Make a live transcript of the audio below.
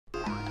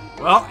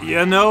Well,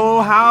 you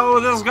know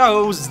how this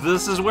goes.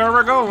 This is where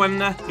we're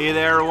going. Hey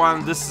there,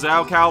 everyone. This is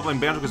Al Cowboy,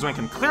 and Banjo-Kazooie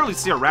can clearly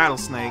see a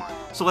rattlesnake.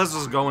 So let's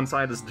just go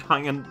inside this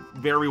giant,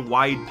 very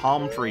wide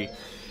palm tree.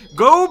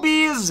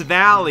 Gobi's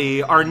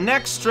Valley, our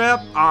next trip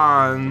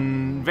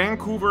on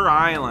Vancouver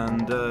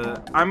Island.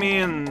 I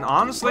mean,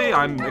 honestly,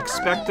 I'm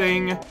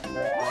expecting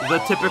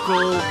the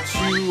typical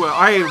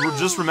I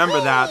just remember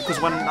that,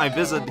 because when I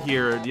visited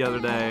here the other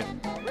day,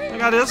 I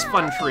got this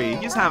fun tree.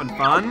 He's having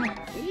fun.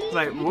 He's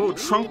like, whoa,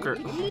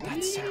 trunker. Oh,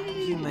 that sound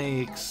he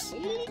makes.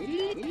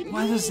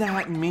 What does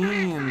that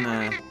mean?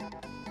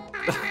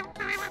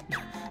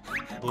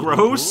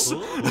 Gross?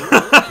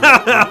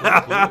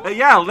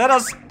 Yeah, let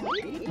us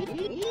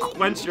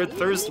quench your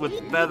thirst with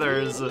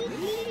feathers.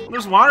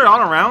 There's water all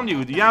around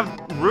you. Do you have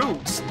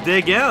roots?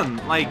 Dig in.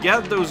 Like,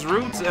 get those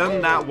roots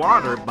in that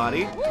water,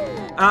 buddy.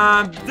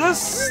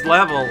 This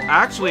level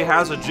actually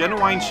has a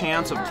genuine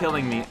chance of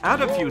killing me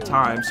at a few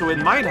times, so it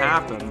might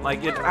happen.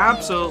 Like, it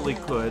absolutely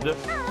could.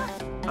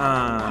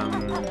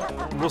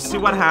 We'll see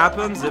what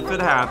happens if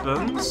it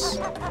happens.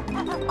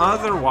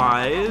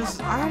 Otherwise,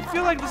 I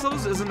feel like this level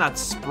isn't that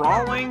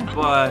sprawling,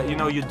 but, you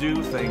know, you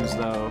do things,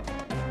 though.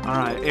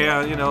 Alright,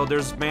 and, you know,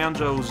 there's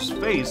Banjo's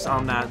face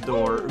on that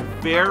door.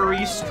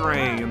 Very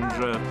strange.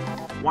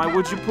 Why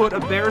would you put a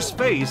bear's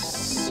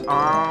face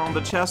on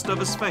the chest of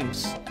a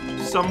sphinx?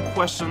 Some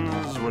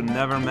questions were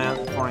never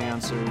meant for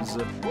answers.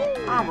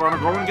 I'm gonna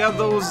go and get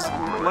those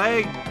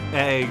leg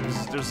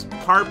eggs. There's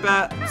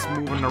carpets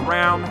moving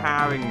around,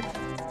 having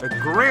a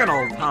grand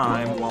old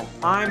time while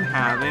I'm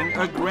having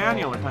a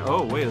granular time.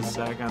 Oh, wait a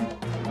second.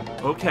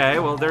 Okay,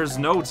 well, there's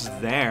notes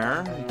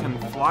there. You can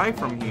fly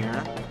from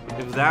here.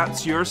 If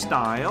that's your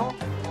style.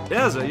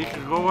 Is it? You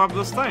can go up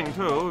this thing,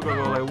 too. You can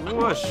go like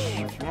whoosh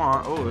if you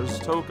want. Oh, there's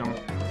a token.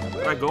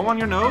 Did I go on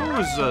your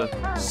nose?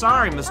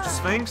 Sorry, Mr.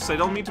 Sphinx. I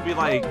don't mean to be,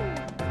 like,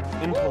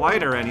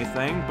 impolite or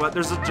anything, but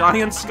there's a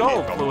giant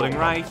skull floating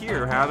right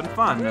here, having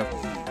fun.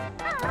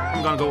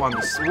 I'm gonna go on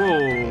this.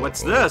 Whoa,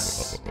 what's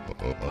this?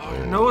 Oh,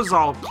 your nose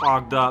all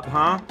clogged up,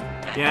 huh?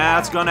 Yeah,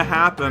 it's gonna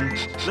happen.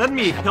 Let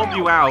me help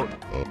you out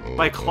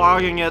by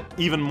clogging it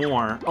even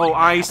more. Oh,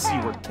 I see,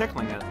 we're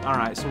tickling it.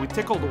 Alright, so we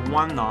tickled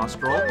one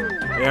nostril.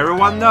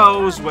 Everyone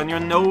knows when your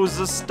nose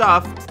is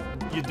stuffed,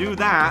 you do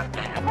that.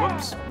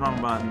 Whoops,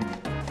 wrong button.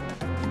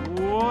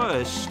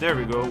 Whoosh, there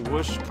we go.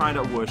 Whoosh, kind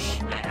of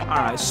whoosh.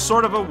 Alright,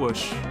 sort of a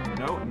whoosh.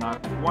 No,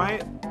 not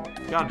quite.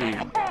 Gotta be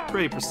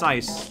pretty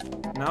precise.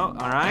 No,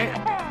 alright.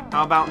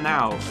 How about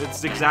now?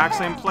 It's the exact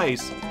same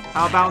place.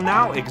 How about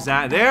now?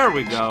 There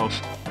we go.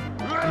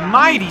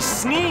 Mighty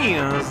sneeze!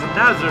 And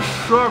that just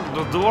shook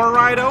the door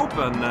right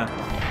open.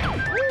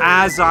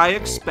 As I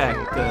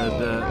expected.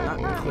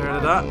 Cleared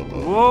it up.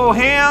 Whoa,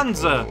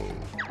 hands!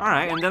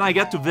 Alright, and then I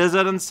get to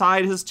visit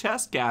inside his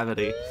chest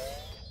cavity.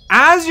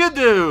 As you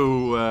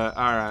do!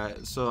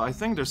 Alright, so I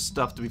think there's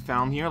stuff to be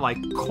found here, like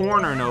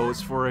corner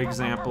notes, for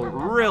example.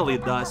 Really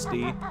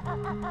dusty.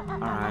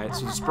 Alright,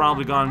 so there's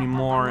probably gonna be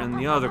more in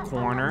the other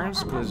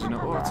corners, because, you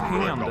know, oh, it's a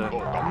hand.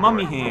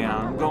 Mummy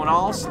hand. Going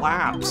all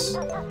slaps.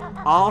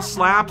 All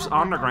slaps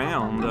on the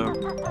ground.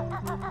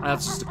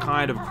 That's just the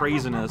kind of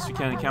craziness you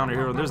can't encounter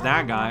here. There's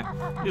that guy.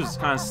 He's just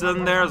kind of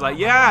sitting there. He's like,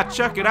 yeah,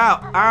 check it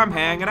out. I'm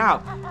hanging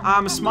out.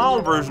 I'm a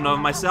small version of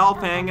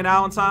myself hanging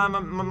out inside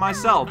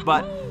myself,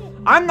 but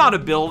I'm not a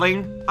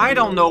building. I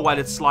don't know what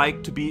it's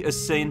like to be a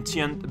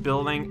sentient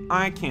building.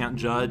 I can't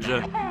judge.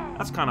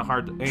 That's kind of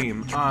hard to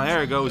aim.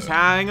 There he goes,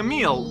 having a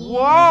meal.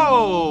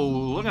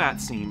 Whoa! Look at that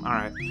scene.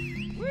 Alright.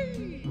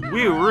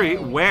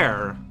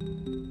 Where?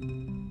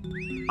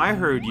 I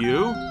heard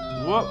you.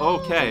 Whoa,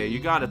 okay, you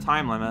got a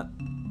time limit.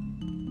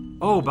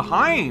 Oh,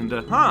 behind!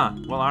 Huh.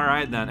 Well,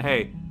 alright then.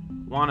 Hey,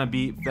 wanna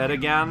be fed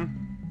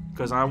again?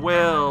 Because I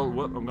will.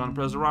 Whoop, I'm gonna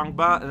press the wrong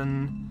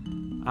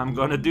button. I'm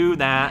gonna do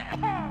that.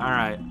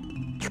 Alright.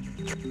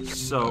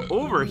 So,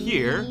 over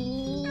here,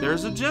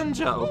 there's a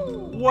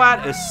Jinjo.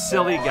 What a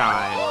silly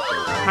guy.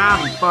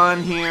 Having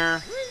fun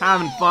here.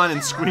 Having fun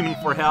and screaming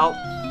for help.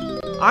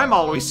 I'm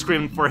always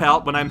screaming for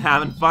help when I'm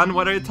having fun.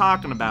 What are you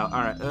talking about?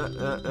 Alright,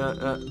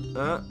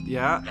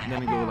 yeah. And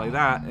then you go like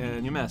that,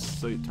 and you miss.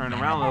 So you turn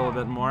around a little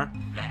bit more,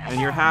 and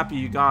you're happy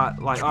you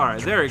got, like,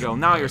 alright, there you go.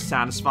 Now you're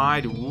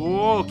satisfied.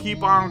 Whoa,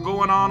 keep on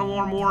going on,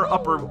 or more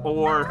upper,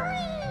 or,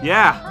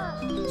 yeah.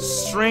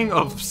 String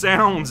of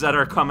sounds that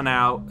are coming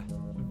out.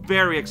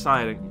 Very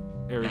exciting.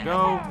 There we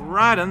go.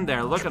 Right in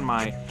there. Look at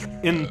my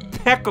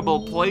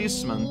impeccable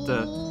placement.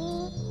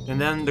 And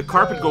then the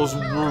carpet goes.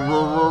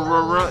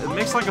 It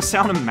makes like a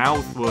sound a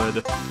mouth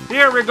would.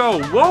 Here we go.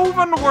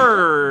 Woven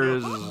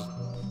words.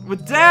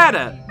 With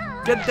data.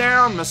 Get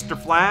down,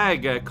 Mr.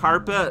 Flag.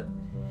 Carpet.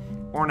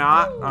 Or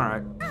not.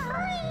 Alright.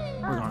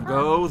 We're gonna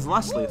go with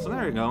Leslie. So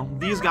there you go.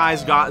 These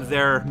guys got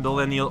their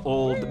millennial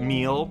old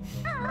meal.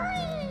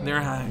 They're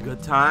having a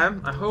good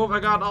time. I hope I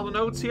got all the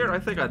notes here. I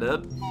think I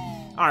did.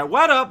 Alright,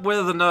 what up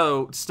with the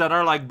notes that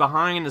are like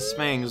behind the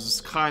Sphinx,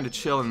 just kind of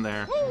chilling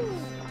there?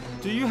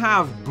 Do you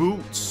have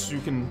boots you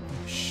can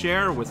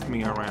share with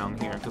me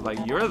around here? Because,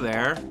 like, you're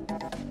there.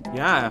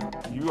 Yeah,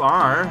 you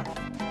are.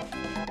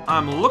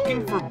 I'm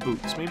looking for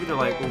boots. Maybe they're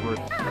like over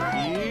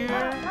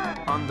here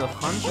on the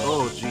hunch.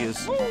 Oh,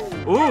 jeez.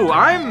 Ooh,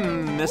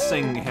 I'm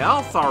missing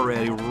health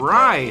already.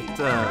 Right.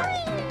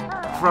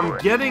 From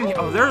getting...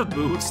 Oh, there's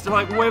boots. They're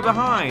like way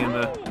behind.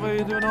 What are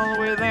you doing all the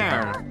way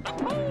there?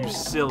 You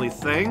silly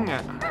thing.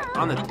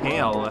 On the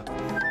tail.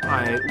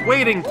 Alright,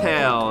 waiting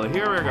tail.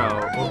 Here we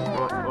go.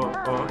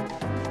 Oh.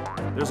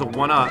 There's a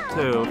 1-up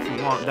too, if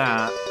you want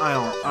that. I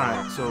don't.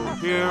 Alright, so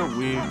here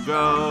we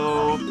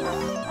go.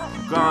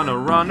 Gonna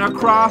run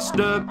across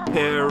the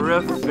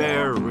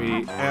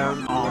periphery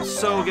and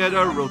also get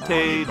a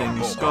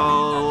rotating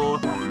skull.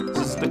 This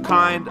is the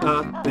kind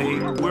of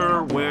thing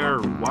we're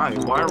wearing. Why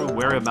are we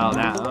worried about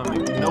that? That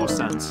makes no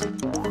sense.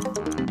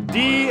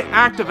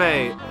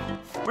 Deactivate.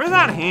 Where's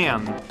that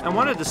hand? I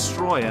want to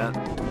destroy it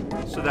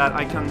so that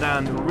I can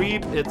then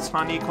reap its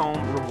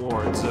honeycomb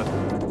rewards.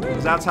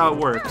 Because that's how it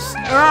works.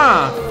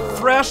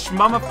 Fresh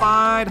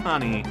mummified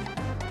honey.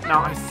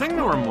 Now, I think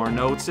there were more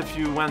notes if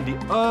you went the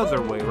other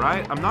way,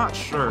 right? I'm not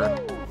sure.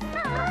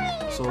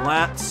 So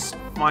let's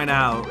find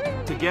out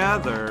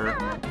together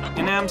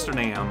in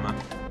Amsterdam.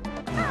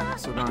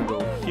 So we're gonna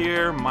go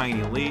here,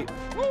 mighty leap.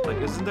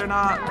 Like, isn't there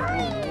not?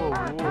 Whoa.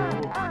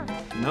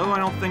 No, I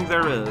don't think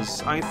there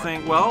is. I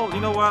think, well, you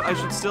know what? I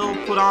should still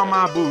put on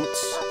my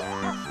boots.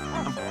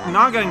 I'm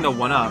not getting the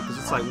 1-up, because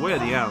it's like way at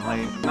the end.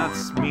 Like,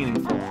 that's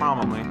meaningful,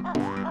 probably.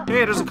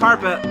 Hey, there's a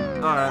carpet!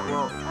 Alright,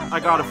 well, I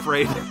got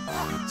afraid.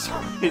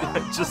 Sorry,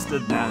 I just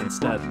did that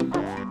instead.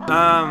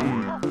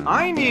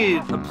 I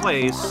need a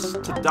place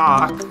to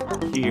dock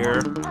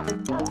here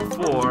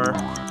before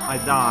I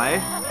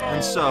die,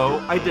 and so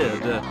I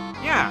did.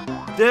 Yeah,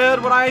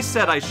 did what I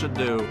said I should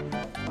do.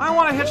 I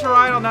want to hitch a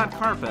ride on that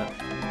carpet.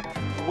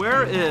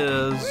 Where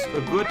is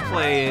a good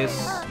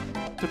place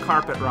to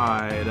carpet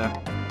ride?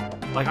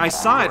 Like, I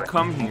saw it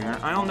come here.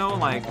 I don't know,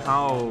 like,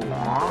 how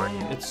long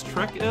its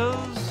trick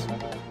is.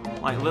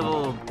 Like,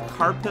 little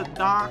carpet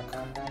dock.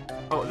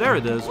 Oh, there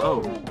it is.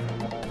 Oh.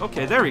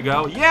 Okay, there we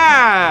go.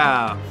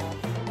 Yeah!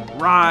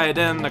 Ride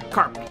in the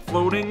carpet,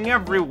 floating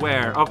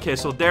everywhere. Okay,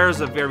 so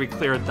there's a very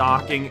clear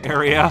docking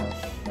area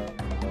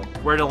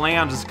where the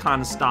land just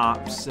kind of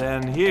stops.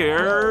 And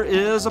here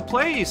is a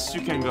place you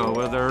can go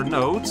where there are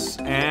notes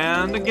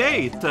and a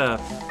gate.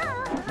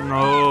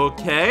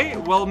 Okay,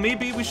 well,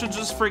 maybe we should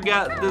just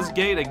forget this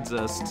gate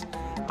exists.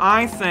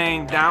 I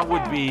think that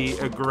would be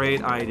a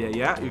great idea.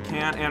 Yeah, you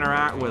can't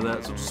interact with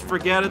it, so just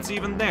forget it's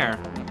even there.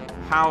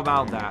 How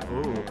about that?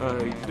 Ooh,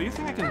 do you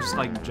think I can just,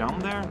 like,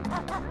 jump there?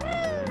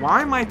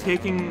 Why am I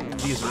taking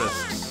these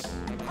risks?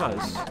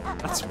 Because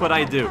that's what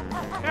I do.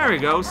 There we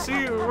go.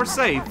 See, we're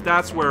safe.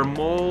 That's where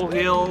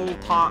Molehill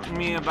taught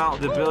me about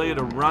the ability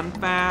to run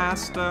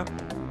fast.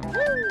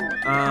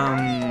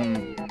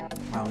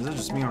 Wow, is it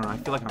just me or I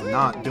feel like I'm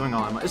not doing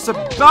all that much? It's a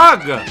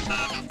bug!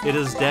 It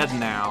is dead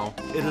now.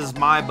 It is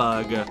my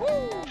bug.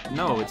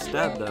 No, it's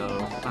dead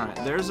though. Alright,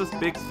 there's this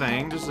big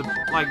thing. There's a,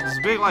 like, this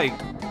big, like,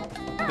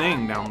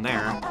 thing down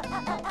there.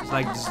 It's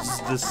like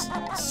this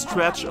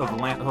stretch of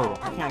land. Oh,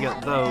 I can't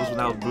get those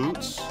without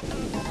boots.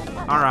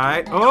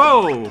 Alright.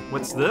 Oh,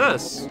 what's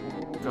this?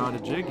 Got a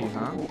jiggy,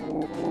 huh?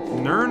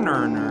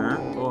 Ner.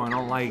 Oh, I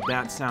don't like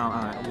that sound.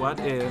 Alright, what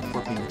if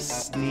we're being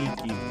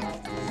sneaky?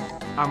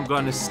 I'm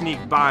gonna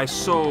sneak by,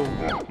 so...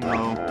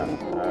 No,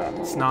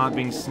 it's not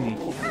being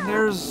sneaky.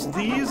 There's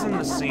these in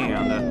the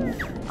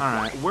sand.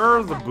 Alright, where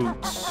are the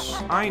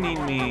boots? I need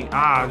me...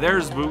 Ah,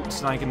 there's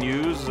boots I can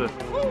use.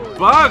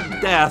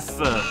 Bug death!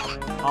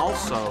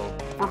 Also,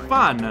 for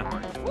fun.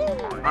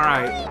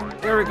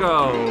 Alright, here we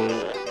go.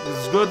 This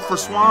is good for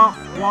swamp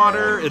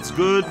water. It's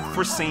good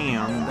for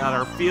sand that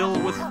are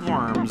filled with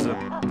worms.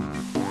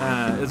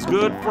 It's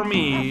good for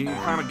me,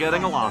 kind of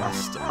getting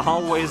lost.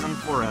 Always and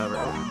forever.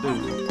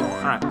 Dude.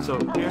 Alright, so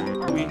here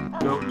we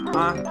go.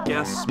 I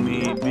guess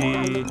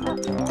maybe...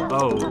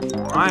 Oh,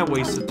 I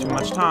wasted too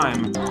much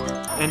time.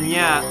 And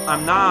yet,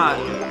 I'm not...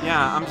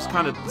 Yeah, I'm just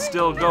kind of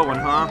still going,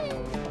 huh?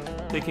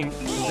 Taking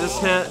this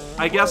hit?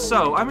 I guess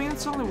so. I mean,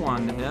 it's only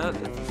one hit.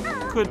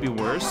 It could be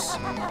worse.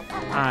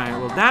 Alright,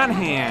 well, that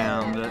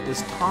hand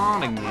is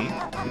taunting me,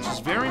 which is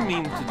very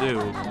mean to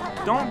do.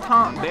 Don't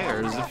taunt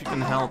bears if you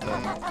can help it.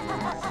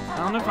 I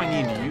don't know if I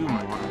need you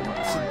more.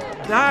 So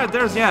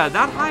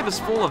that hive is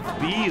full of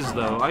bees,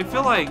 though. I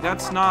feel like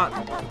that's not...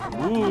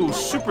 Ooh,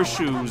 super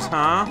shoes,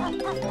 huh?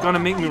 Gonna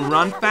make me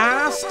run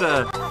fast?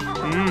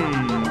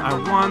 I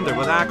wonder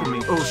what that could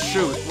mean. Oh,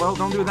 shoot. Well,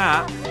 don't do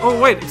that. Oh,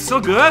 wait, it's still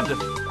good?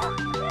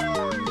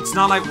 It's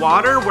not like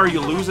water, where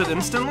you lose it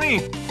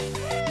instantly?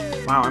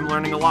 Wow, I'm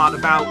learning a lot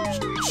about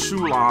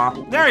shoe law.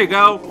 There you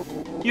go.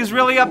 He's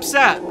really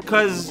upset,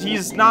 because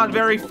he's not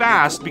very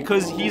fast,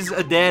 because he's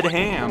a dead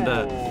hand.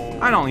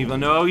 I don't even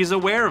know he's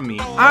aware of me.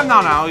 I'm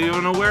not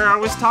even aware I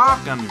was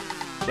talking.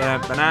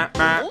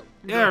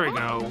 There we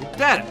go.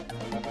 Dead.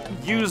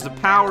 Use the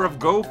power of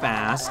go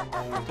fast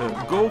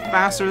to go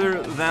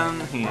faster than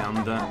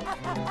hand.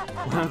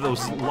 One of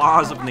those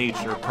laws of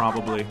nature,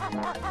 probably.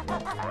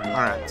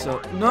 Alright,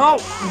 so... No!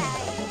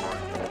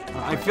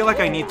 I feel like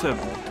I need to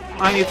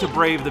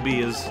brave the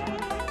bees.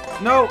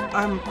 No,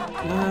 I'm...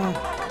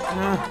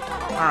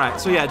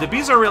 Alright, so yeah, the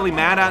bees are really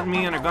mad at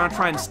me and are gonna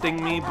try and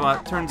sting me,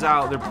 but turns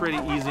out they're pretty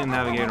easy to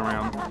navigate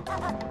around.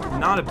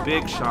 Not a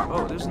big shot.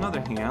 Oh, there's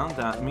another hand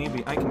that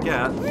maybe I can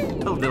get a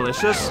little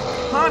delicious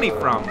honey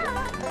from.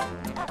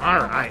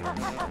 Alright.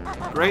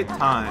 Great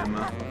time.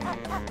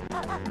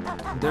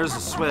 There's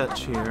a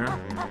switch here.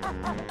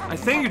 I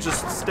think you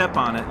just step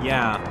on it,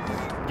 yeah.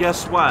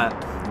 Guess what?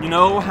 You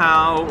know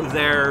how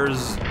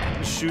there's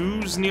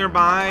shoes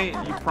nearby?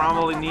 You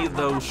probably need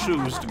those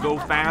shoes to go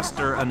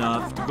faster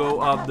enough to go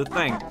up the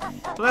thing.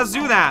 So let's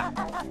do that.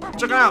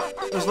 Check it out.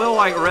 There's little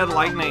like red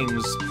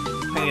lightnings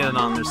painted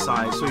on their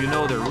side, so you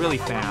know they're really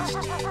fast.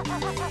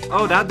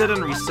 Oh, that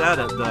didn't reset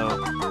it though.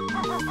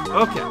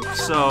 Okay,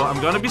 so I'm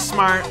gonna be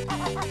smart.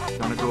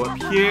 Gonna go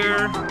up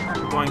here.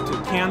 I'm going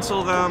to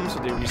cancel them so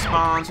they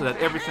respawn so that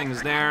everything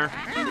is there.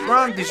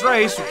 Run this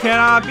race you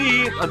cannot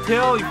beat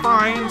until you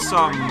find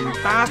some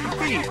faster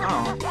feet.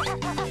 Oh.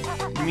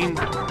 You mean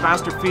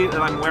faster feet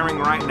that I'm wearing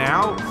right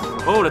now?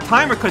 Oh, the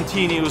timer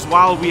continues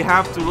while we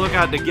have to look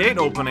at the gate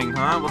opening,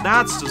 huh? Well,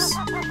 that's just...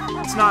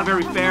 It's not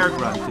very fair,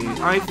 Grunty.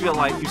 I feel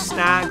like you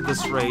stacked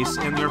this race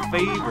in your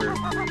favor.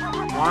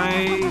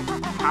 Why?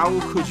 How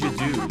could you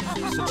do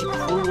such a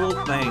cruel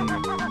thing?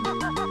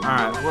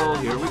 Alright, well,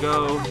 here we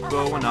go.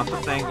 Going up the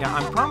thing. Yeah,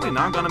 I'm probably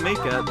not gonna make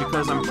it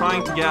because I'm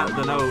trying to get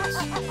the notes.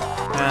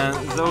 And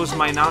those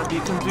might not be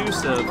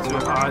conducive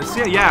to...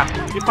 see, yeah,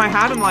 if I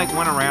hadn't, like,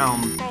 went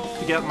around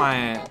to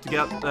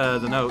get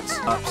the notes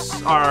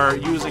ups are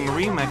using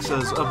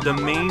remixes of the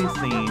main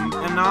theme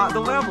and not the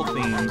level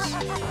themes.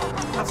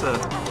 That's a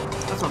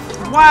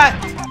what?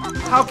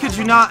 How could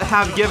you not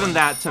have given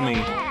that to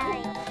me?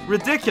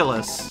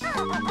 Ridiculous.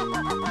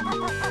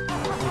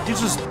 You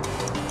just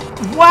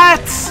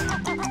what?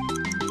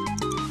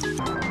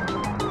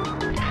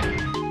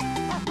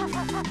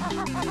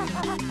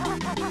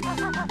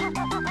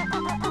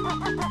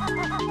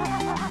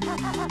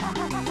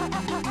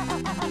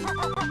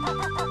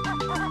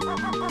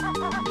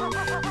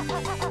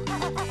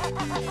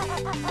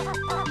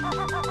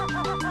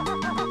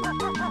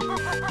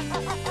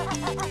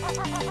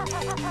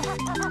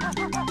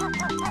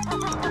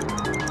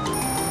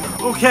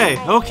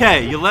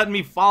 Okay, you let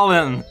me fall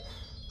in.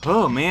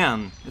 Oh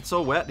man, it's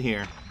so wet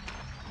here.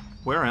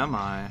 Where am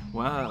I?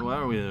 What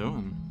are we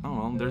doing? Oh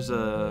well, there's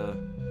a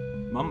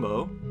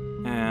Mumbo,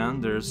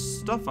 and there's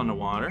stuff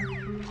underwater.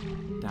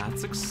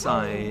 That's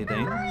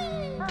exciting.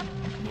 Yeah,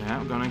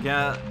 I'm gonna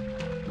get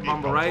the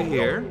Mumbo right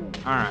here.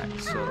 Alright,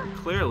 so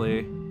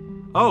clearly...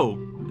 Oh,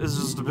 this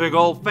is the big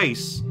old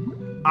face.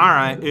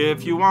 Alright,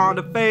 if you want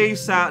a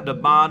face at the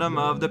bottom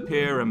of the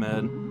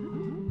pyramid,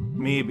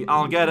 maybe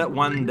I'll get it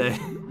one day.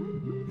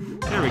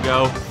 There we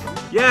go.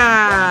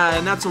 Yeah,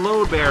 and that's a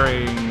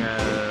load-bearing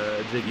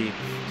Jiggy.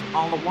 So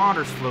all the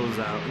water flows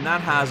out, and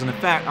that has an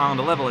effect on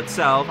the level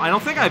itself. I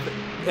don't think I've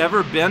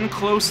ever been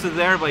close to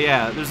there, but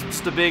yeah, there's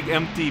just a big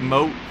empty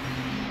moat.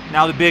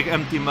 Now the big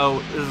empty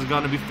moat is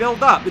going to be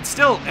filled up. It's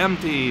still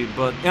empty,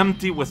 but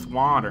empty with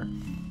water.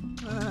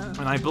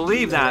 And I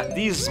believe that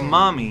these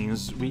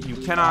mummies, you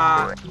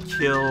cannot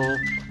kill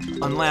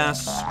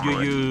unless you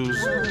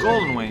use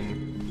Golden Wing.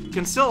 You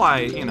can still,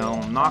 you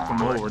know, knock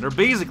them over. They're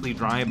basically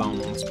dry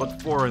bones,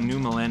 but for a new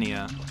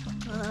millennia.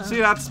 See,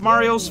 that's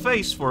Mario's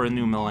face for a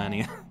new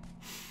millennia.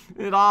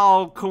 It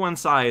all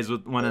coincides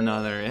with one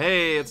another.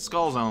 Hey, it's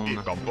Skull Zone.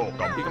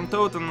 Become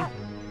Totem.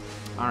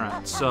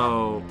 Alright,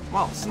 so,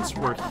 well, since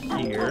we're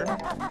here,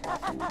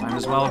 might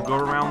as well go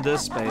around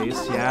this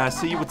space. Yeah,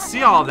 so you would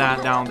see all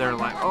that down there,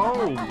 like,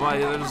 oh, but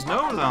there's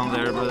no down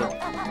there, but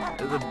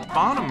the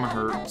bottom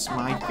hurts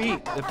my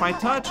feet if I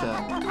touch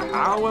it.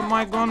 How am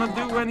I gonna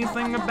do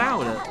anything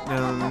about it?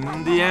 And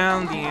in the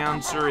end, the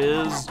answer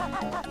is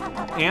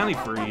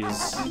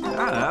antifreeze.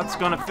 Yeah, that's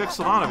gonna fix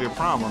a lot of your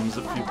problems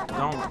if you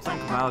don't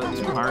think about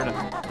it too hard.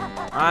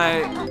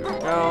 Alright,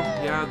 go.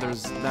 Yeah,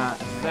 there's that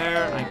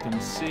there. I can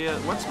see it.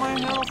 What's my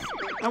health?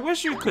 I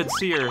wish you could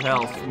see your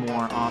health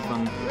more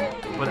often.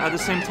 But at the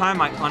same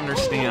time, I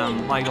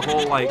understand, like, the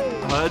whole, like,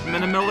 HUD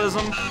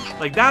minimalism.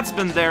 Like, that's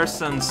been there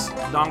since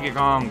Donkey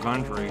Kong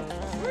Country.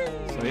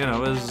 So, you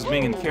know, this is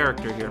being in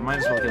character here. Might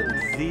as well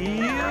get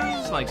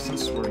these, like,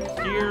 since we're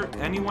here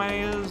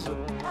anyways.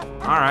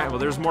 Alright, well,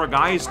 there's more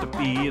guys to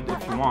feed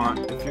if you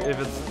want.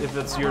 If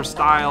it's your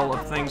style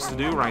of things to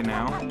do right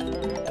now.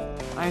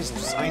 I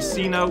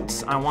see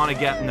notes, I want to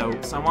get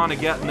notes. I want to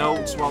get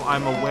notes while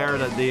I'm aware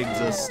that they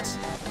exist.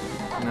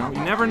 You know,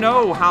 you never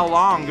know how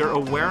long your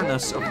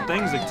awareness of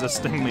things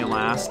existing may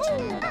last.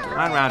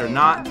 I'd rather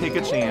not take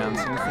a chance.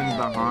 Anything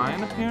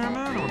behind the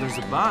pyramid? Oh, there's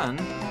a button.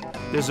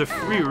 There's a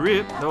free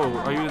rip. Oh,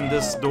 are you in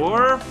this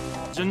door,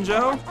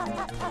 Jinjo?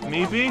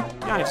 Maybe?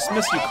 Yeah, I just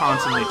miss you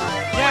constantly.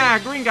 Yeah,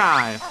 green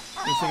guy!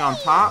 Anything on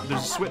top?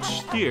 There's a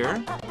switch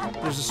here.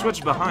 There's a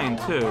switch behind,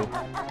 too.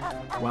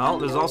 Well,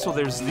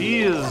 there's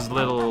these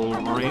little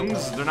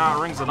rings. They're not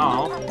rings at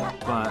all,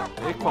 but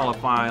they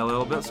qualify a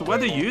little bit. So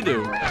what do you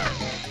do?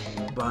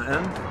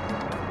 Button.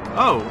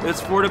 Oh, it's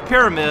for the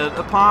pyramid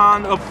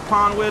upon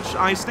which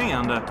I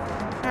stand.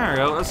 There we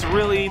go. That's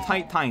really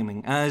tight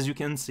timing, as you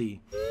can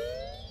see.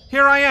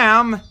 here I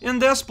am in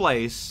this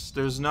place.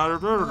 There's another.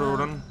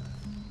 Oh,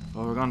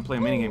 we're gonna play a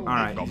minigame.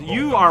 Alright,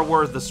 you are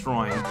worth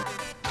destroying.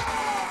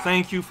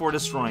 Thank you for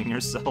destroying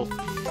yourself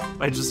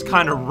by just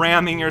kind of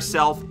ramming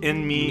yourself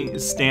in me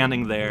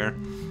standing there.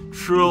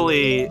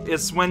 Truly,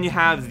 it's when you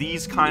have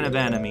these kind of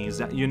enemies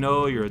that you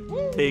know you're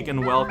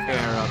taken well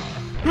care of.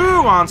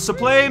 Who wants to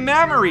play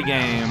memory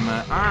game?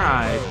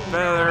 Alright,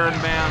 Feather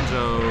and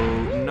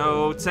Banjo,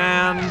 Notes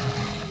and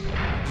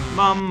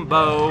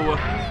Mumbo.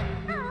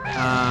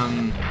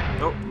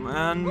 Oh,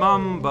 and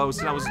Mumbo,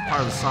 so that was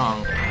part of the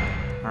song.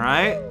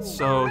 Alright,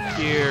 so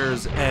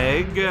here's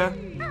Egg.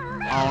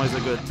 Always a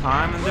good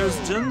time. And there's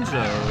Jinjo.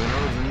 You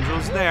know,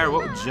 Jinjo's there.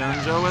 Well,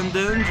 Jinjo and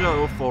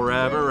Dinjo,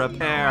 forever a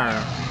pair.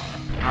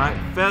 Alright,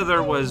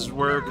 Feather was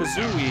where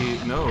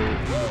Kazooie. No.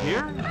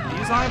 Here?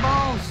 These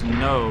eyeballs?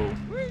 No.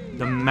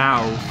 The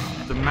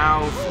mouth. The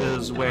mouth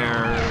is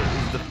where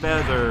the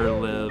feather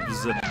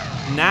lives.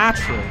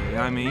 Naturally.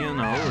 I mean, you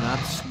know,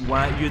 that's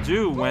what you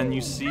do when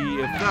you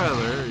see a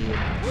feather. You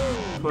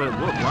put it.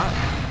 What?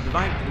 Did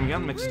I get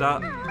mixed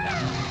up?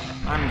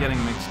 I'm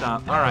getting mixed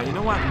up. Alright, you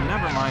know what?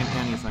 Never mind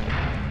anything.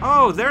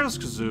 Oh, there's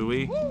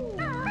Kazooie.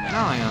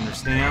 Now I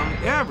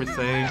understand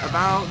everything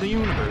about the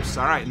universe.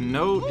 Alright,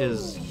 Note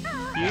is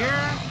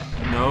here?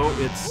 No,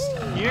 it's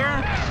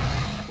here?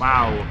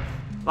 Wow.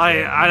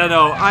 Like, I don't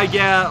know. I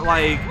get,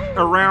 like,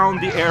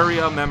 around the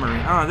area memory.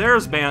 Oh,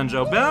 there's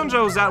Banjo.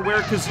 Banjo's at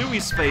where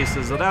Kazooie's face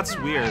is, so that's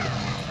weird.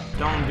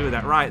 Don't do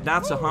that. Right,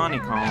 that's a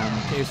honeycomb,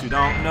 in case you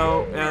don't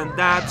know. And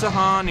that's a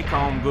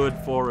honeycomb, good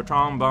for a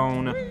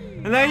trombone.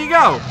 And there you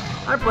go.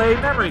 I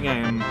played memory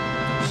game.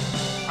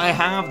 I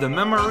have the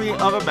memory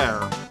of a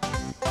bear.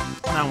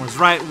 And I was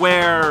right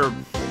where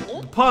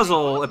the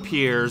puzzle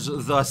appears,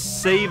 the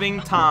saving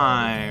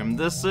time.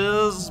 This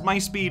is my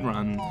speed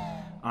run.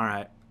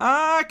 Alright.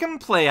 I can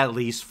play at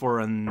least for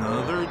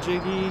another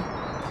Jiggy.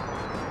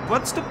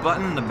 What's the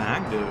button in the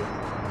back do?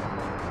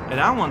 Yeah,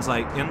 that one's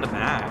like in the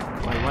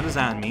back. Like, what does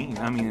that mean?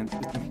 I mean,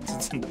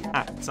 it's in the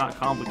back. It's not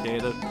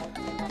complicated.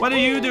 What do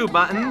you do,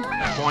 button?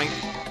 Point.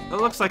 It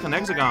looks like an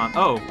hexagon.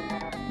 Oh.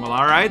 Well,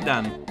 alright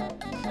then.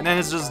 And then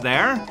it's just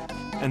there?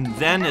 And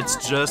then it's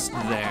just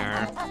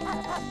there.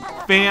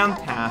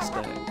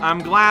 Fantastic. I'm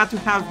glad to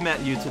have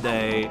met you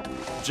today.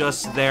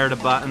 Just there, the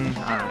button.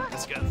 Alright,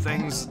 let's get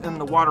things in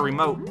the water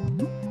remote.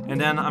 And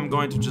then I'm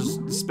going to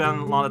just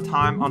spend a lot of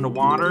time on the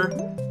water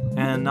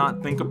and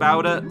not think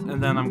about it,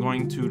 and then I'm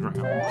going to drown.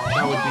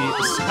 That would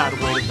be a sad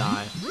way to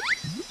die.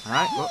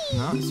 Alright, well,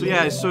 no. So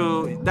yeah,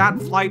 so that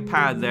flight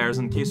pad there is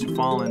in case you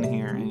fall in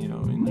here and, you know,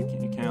 and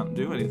you can't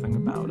do anything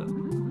about it.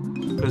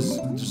 Because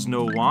there's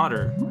no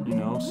water, you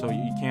know, so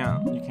you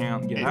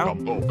can't get out.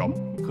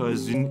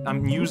 Because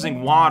I'm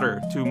using water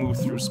to move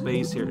through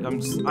space here.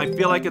 I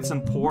feel like it's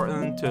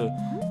important to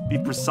be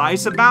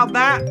precise about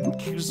that,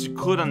 because you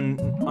couldn't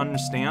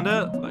understand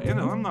it. But, you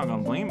know, I'm not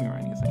gonna blame you or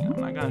anything.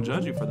 I'm not gonna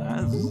judge you for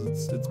that.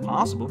 It's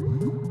possible.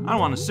 I don't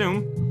want to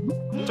assume.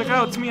 Check it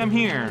out, it's me, I'm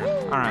here.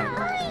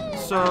 Alright,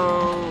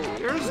 so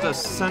here's the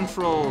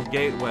central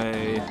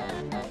gateway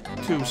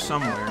to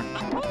somewhere.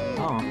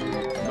 Oh,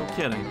 no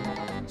kidding.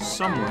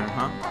 Somewhere,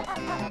 huh?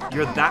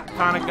 You're that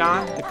kind of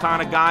guy? The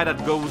kind of guy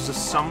that goes to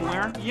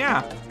somewhere?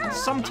 Yeah,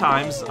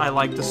 sometimes I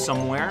like to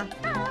somewhere,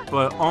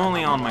 but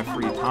only on my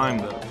free time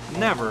though.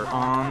 Never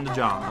on the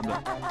job.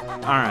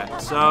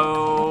 Alright,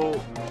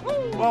 so...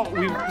 Well,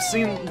 we've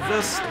seen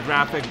this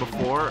graphic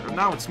before.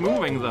 Now it's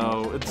moving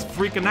though. It's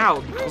freaking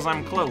out because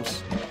I'm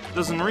close.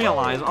 Doesn't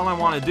realize all I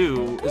want to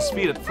do is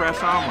feed it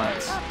fresh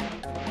omelets.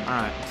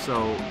 Alright,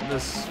 so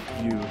this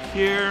view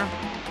here.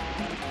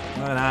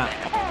 Look at that.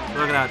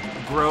 Look at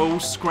that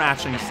gross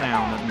scratching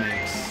sound it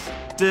makes.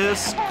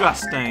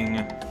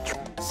 Disgusting.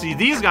 See,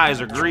 these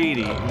guys are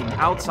greedy.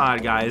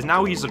 Outside guys.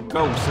 Now he's a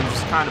ghost and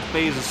just kind of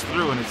phases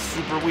through and it's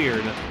super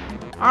weird.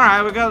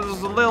 Alright, we got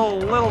this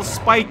little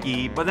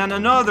spiky, but then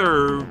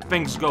another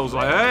thing goes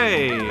like,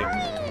 hey,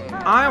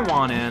 I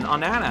want in on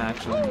that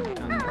action.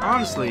 And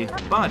honestly,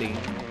 buddy,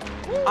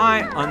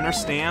 I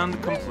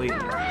understand completely.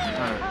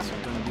 Alright, so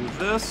we're gonna do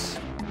this.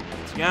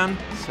 Once again,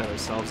 set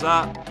ourselves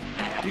up.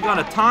 You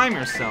gotta time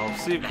yourself,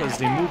 see, because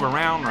they move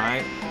around,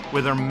 right?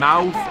 With their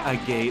mouth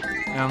agape.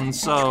 And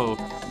so,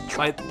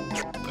 by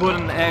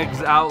putting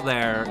eggs out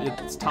there,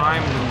 it's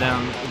timed and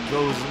then it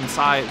goes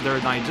inside their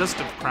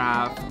digestive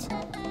craft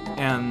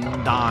and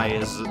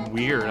dies.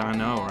 Weird, I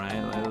know, right?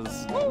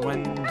 It's,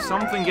 when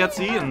something gets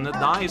eaten, it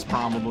dies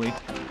probably.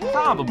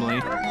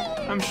 Probably.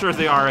 I'm sure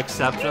there are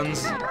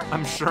exceptions.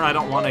 I'm sure I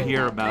don't want to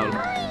hear about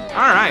them.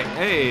 Alright,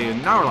 hey,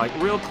 now we're like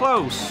real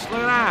close. Look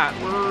at that,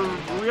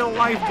 we're real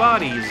life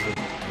buddies.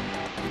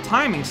 The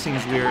timing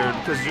seems weird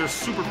because you're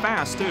super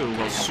fast too.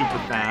 Well, super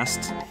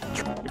fast.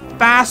 You're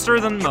faster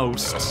than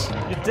most.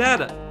 You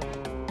did it.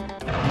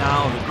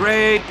 Now the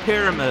Great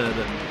Pyramid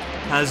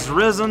has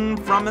risen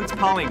from its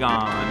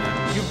polygon.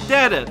 You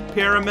did it,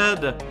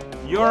 Pyramid.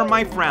 You're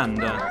my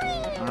friend.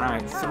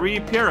 Alright, 3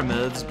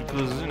 pyramids,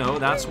 because, you know,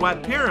 that's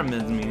what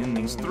pyramids mean. It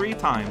means 3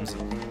 times.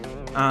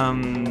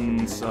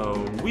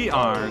 So we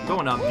are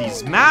going up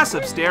these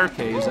massive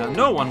staircases that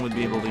no one would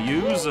be able to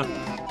use.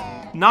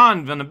 Not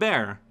even a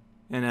bear.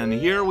 And then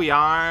here we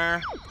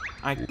are.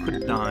 I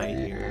could die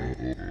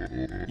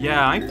here.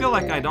 Yeah, I feel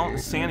like I don't...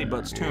 Sandy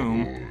Butt's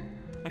tomb.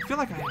 I feel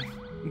like I...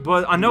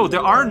 But I know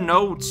there are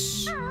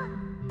notes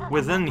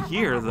within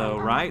here, though,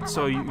 right?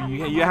 So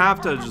you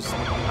have to just...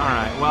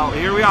 Alright, well,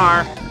 here we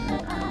are.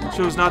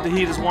 Choose not to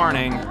heed his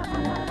warning.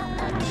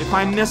 If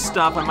I miss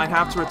stuff, I might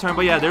have to return.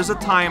 But yeah, there's a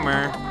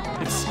timer.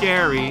 It's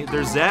scary.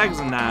 There's eggs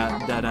in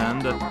that dead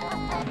end.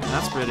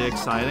 That's pretty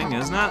exciting,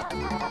 isn't it?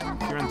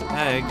 If you're into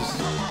eggs.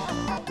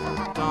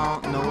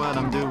 Don't know what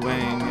I'm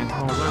doing.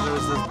 Oh,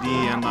 there's this D,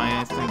 and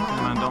I think,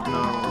 I don't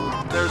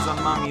know. There's a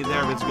mummy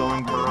there that's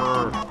going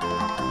brrr.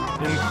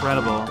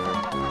 Incredible.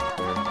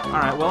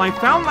 Alright, well, I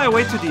found my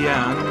way to the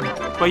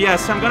end. But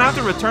yes, I'm gonna have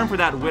to return for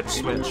that witch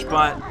switch,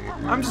 but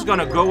I'm just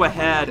gonna go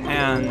ahead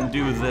and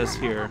do this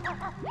here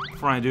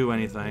before I do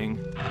anything.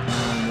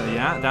 And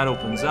yeah, that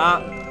opens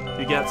up.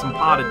 You get some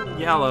potted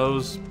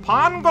yellows.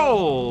 Pot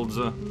golds!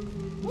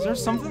 Is there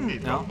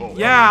something? No?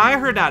 Yeah, I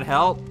heard that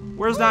help.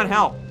 Where's that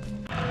help?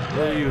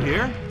 Are you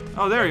here?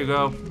 Oh, there you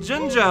go.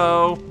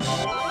 Jinjo!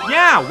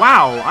 Yeah,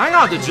 wow, I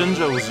got the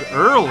Jinjos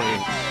early.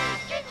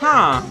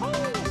 Huh.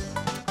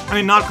 I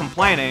mean, not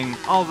complaining,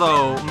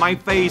 although my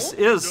face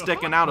is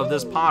sticking out of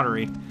this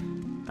pottery.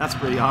 That's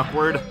pretty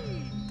awkward.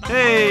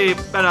 Hey,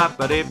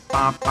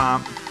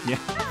 ba-da-ba-dee-bop-bop. Yeah.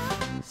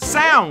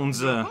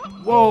 Sounds!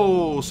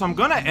 Whoa, so I'm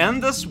gonna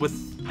end this with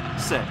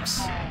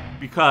 6.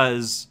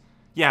 Because,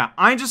 yeah,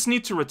 I just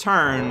need to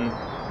return...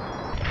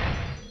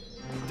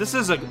 This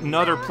is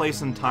another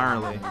place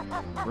entirely,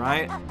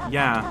 right?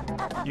 Yeah.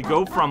 You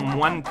go from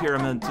one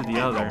pyramid to the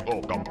other.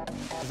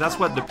 That's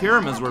what the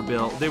pyramids were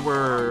built. They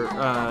were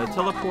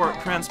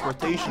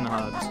transportation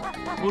hubs.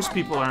 Most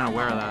people aren't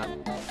aware of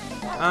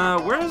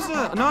that. Where is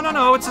the...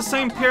 No, it's the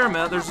same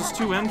pyramid. There's just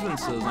 2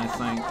 entrances, I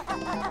think.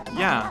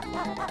 Yeah.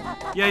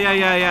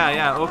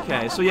 Yeah,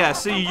 okay. So yeah,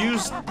 so you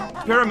use...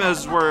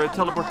 Pyramids were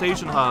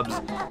teleportation hubs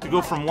to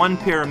go from one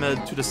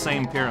pyramid to the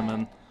same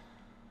pyramid.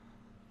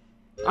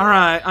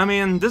 Alright, I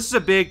mean, this is a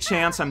big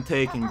chance I'm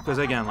taking, because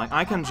again, like,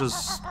 I can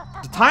just...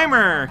 The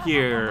timer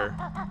here!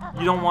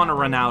 You don't want to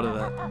run out of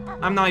it.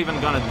 I'm not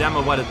even gonna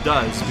demo what it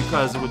does,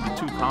 because it would be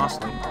too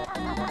costly.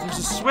 There's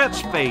a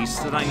switch face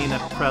that I need to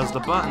press the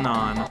button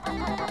on.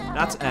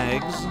 That's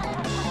eggs.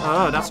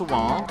 Oh, that's a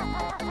wall.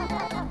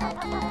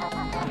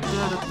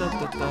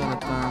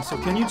 So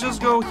can you just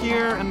go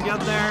here and get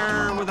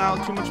there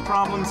without too much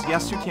problems?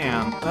 Yes, you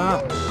can.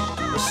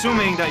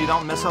 Assuming that you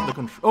don't mess up the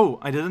control. Oh,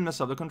 I didn't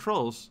mess up the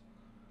controls.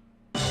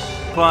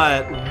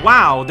 But,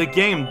 wow, the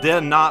game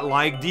did not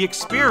like the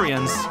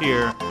experience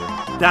here.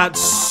 That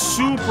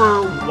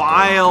super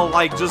wild,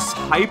 like, just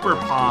hyper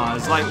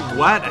pause. Like,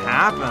 what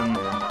happened?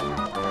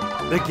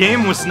 The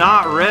game was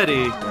not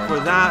ready for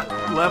that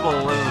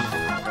level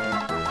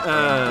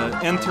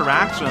of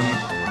interaction.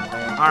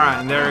 Alright,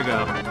 and there we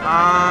go.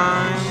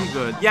 I'm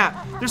good.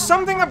 Yeah, there's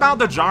something about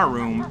the jar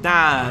room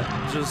that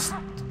just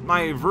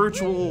my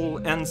virtual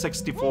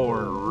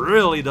N64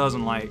 really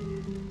doesn't like.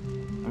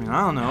 I mean,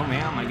 I don't know,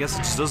 man. I guess it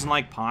just doesn't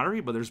like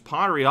pottery, but there's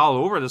pottery all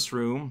over this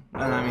room.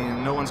 And I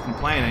mean, no one's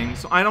complaining,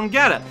 so I don't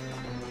get it.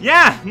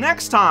 Yeah,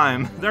 next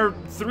time. There are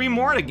 3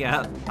 more to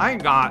get. I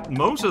got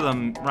most of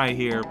them right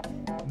here.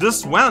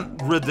 This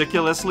went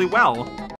ridiculously well.